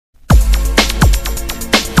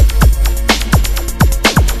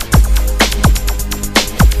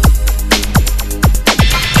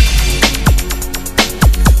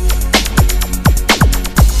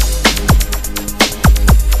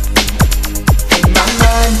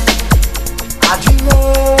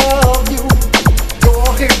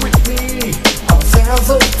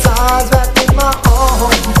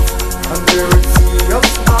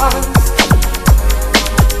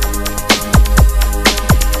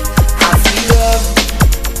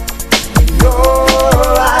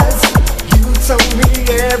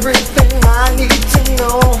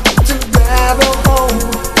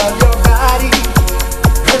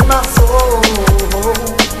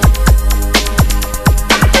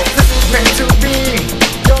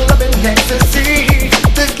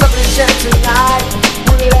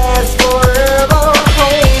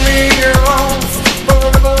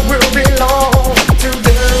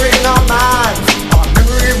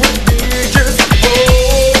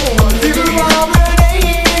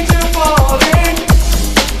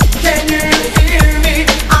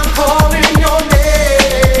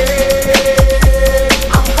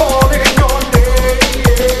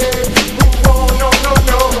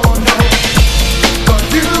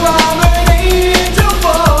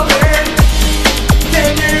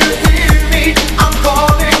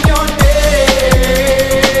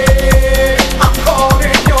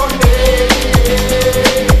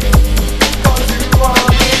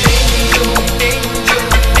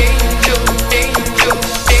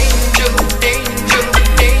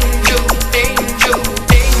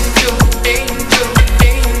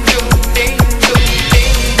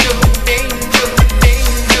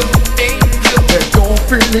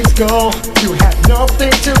feelings go, you have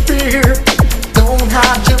nothing to fear. Don't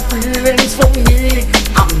hide your feelings from me,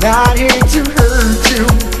 I'm not here to hurt you.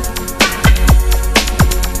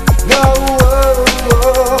 No,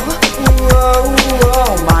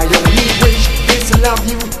 my only wish is to love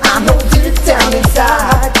you. I know deep down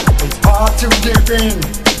inside it's hard to give in.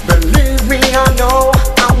 Believe me, I know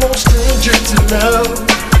I'm no stranger to love.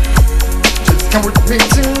 Just come with me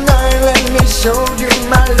tonight, let me show you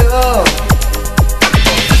my love.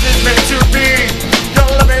 This is meant to be, your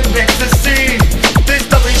love and ecstasy. This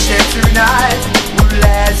love we share tonight.